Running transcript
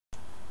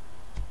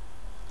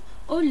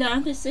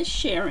Hola, this is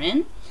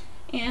Sharon,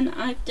 and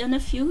I've done a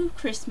few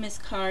Christmas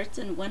cards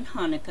and one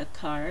Hanukkah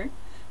card,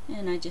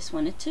 and I just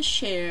wanted to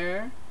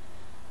share.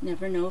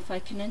 Never know if I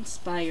can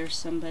inspire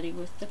somebody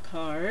with the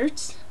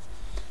cards.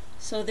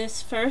 So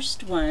this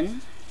first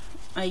one,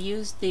 I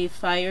used the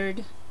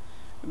Fired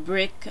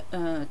Brick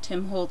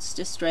Tim Holtz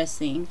Distress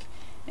Ink,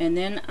 and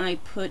then I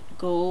put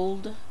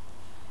gold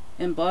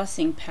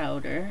embossing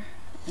powder,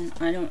 and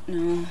I don't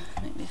know,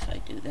 maybe if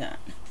I do that.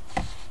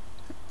 Let's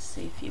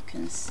see if you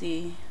can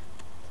see.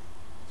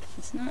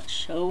 It's not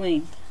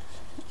showing.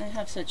 I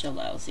have such a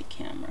lousy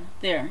camera.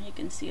 There, you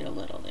can see it a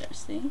little there,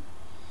 see?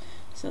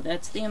 So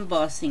that's the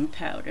embossing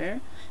powder.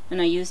 And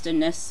I used a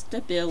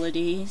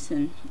Nestabilities,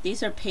 and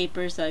these are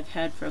papers I've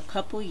had for a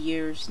couple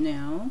years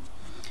now.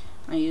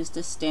 I used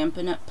the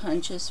Stampin' Up!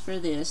 Punches for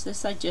this.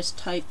 This I just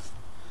type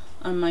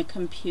on my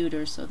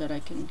computer so that I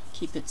can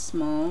keep it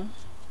small.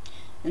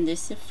 And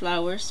this is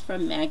flowers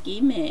from Maggie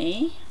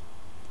May.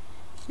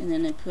 And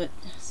then I put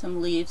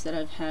some leaves that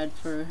I've had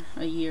for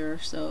a year or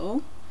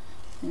so.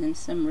 And then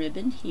some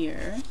ribbon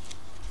here.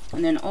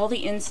 And then all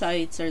the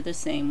insides are the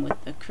same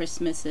with the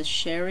Christmas is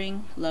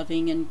sharing,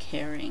 loving, and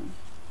caring.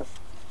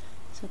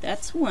 So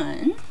that's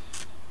one.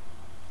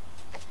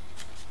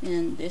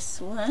 And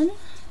this one,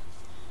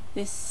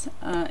 this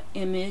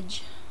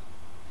image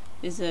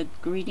is a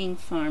greeting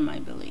farm, I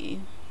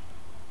believe.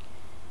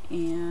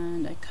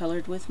 And I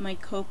colored with my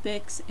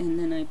Copics, and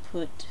then I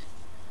put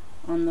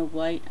on the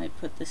white, I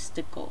put the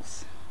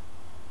stickles.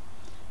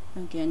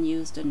 Again,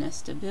 used a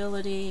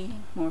Nestability,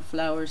 more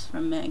flowers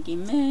from Maggie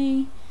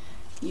May,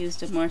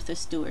 used a Martha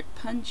Stewart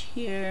punch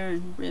here,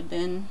 and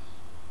ribbon,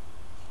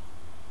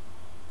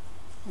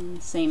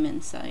 and same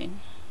inside.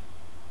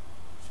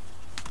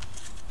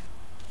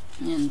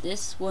 And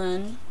this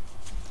one,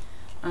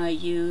 I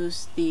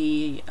used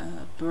the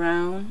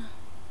brown,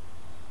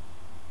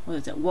 what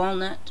is it,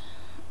 walnut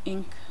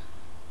ink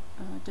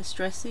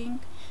distress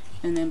ink,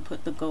 and then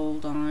put the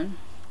gold on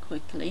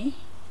quickly.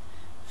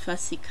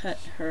 Fussy cut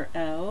her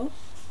out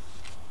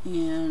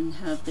and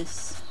have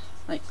this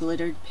like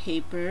glittered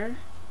paper,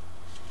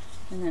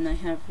 and then I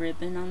have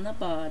ribbon on the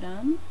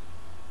bottom.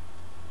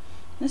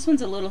 This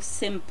one's a little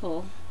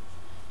simple,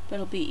 but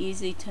it'll be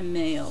easy to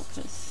mail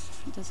because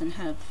it doesn't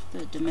have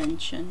the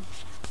dimension.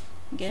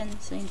 Again,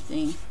 same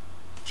thing.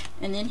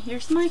 And then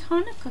here's my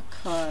Hanukkah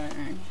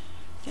card.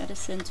 Gotta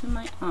send to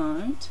my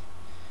aunt.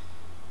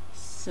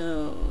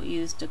 So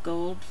used a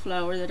gold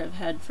flower that I've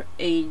had for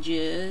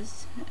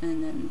ages,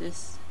 and then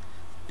this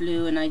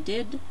blue, and I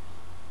did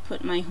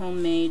put my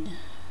homemade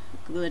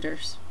glitter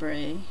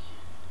spray,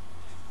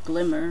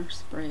 glimmer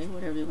spray,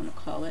 whatever you want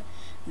to call it.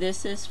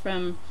 This is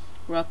from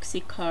Roxy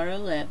Car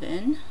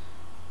 11.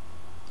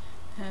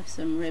 I have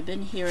some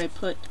ribbon here. I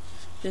put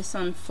this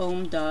on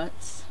foam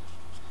dots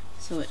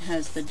so it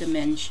has the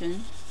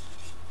dimension.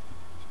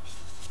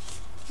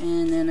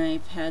 And then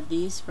I've had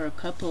these for a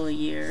couple of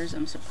years.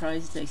 I'm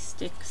surprised they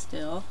stick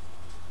still,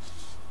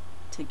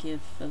 to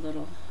give a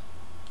little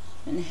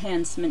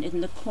enhancement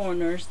in the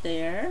corners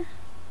there.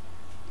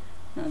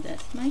 Now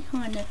that's my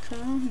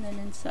Hanukkah, and then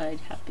inside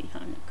Happy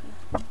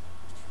Hanukkah.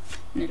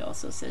 And it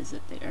also says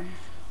it there.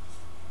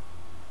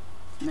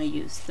 And I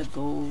used the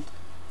gold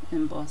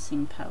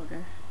embossing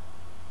powder.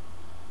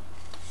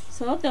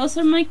 So those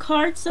are my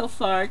cards so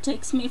far. It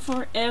takes me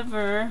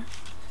forever.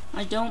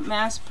 I don't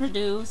mass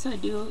produce. I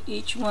do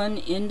each one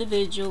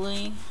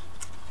individually.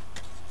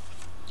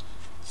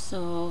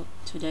 So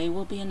today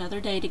will be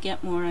another day to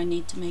get more. I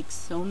need to make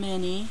so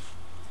many.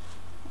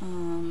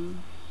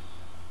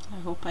 I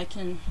hope I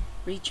can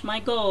reach my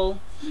goal.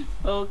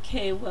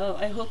 Okay, well,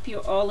 I hope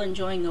you're all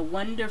enjoying a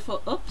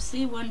wonderful,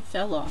 oopsie, one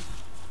fell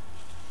off.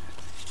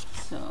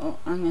 So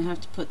I'm gonna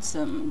have to put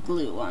some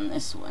glue on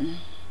this one.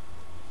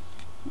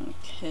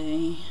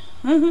 Okay.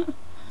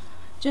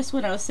 Just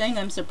what I was saying,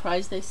 I'm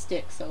surprised they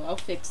stick, so I'll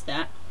fix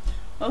that.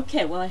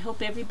 Okay, well, I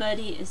hope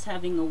everybody is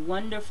having a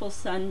wonderful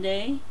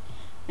Sunday,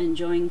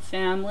 enjoying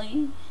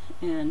family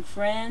and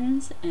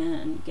friends,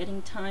 and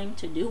getting time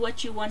to do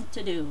what you want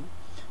to do.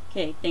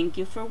 Okay, thank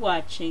you for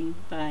watching.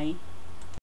 Bye.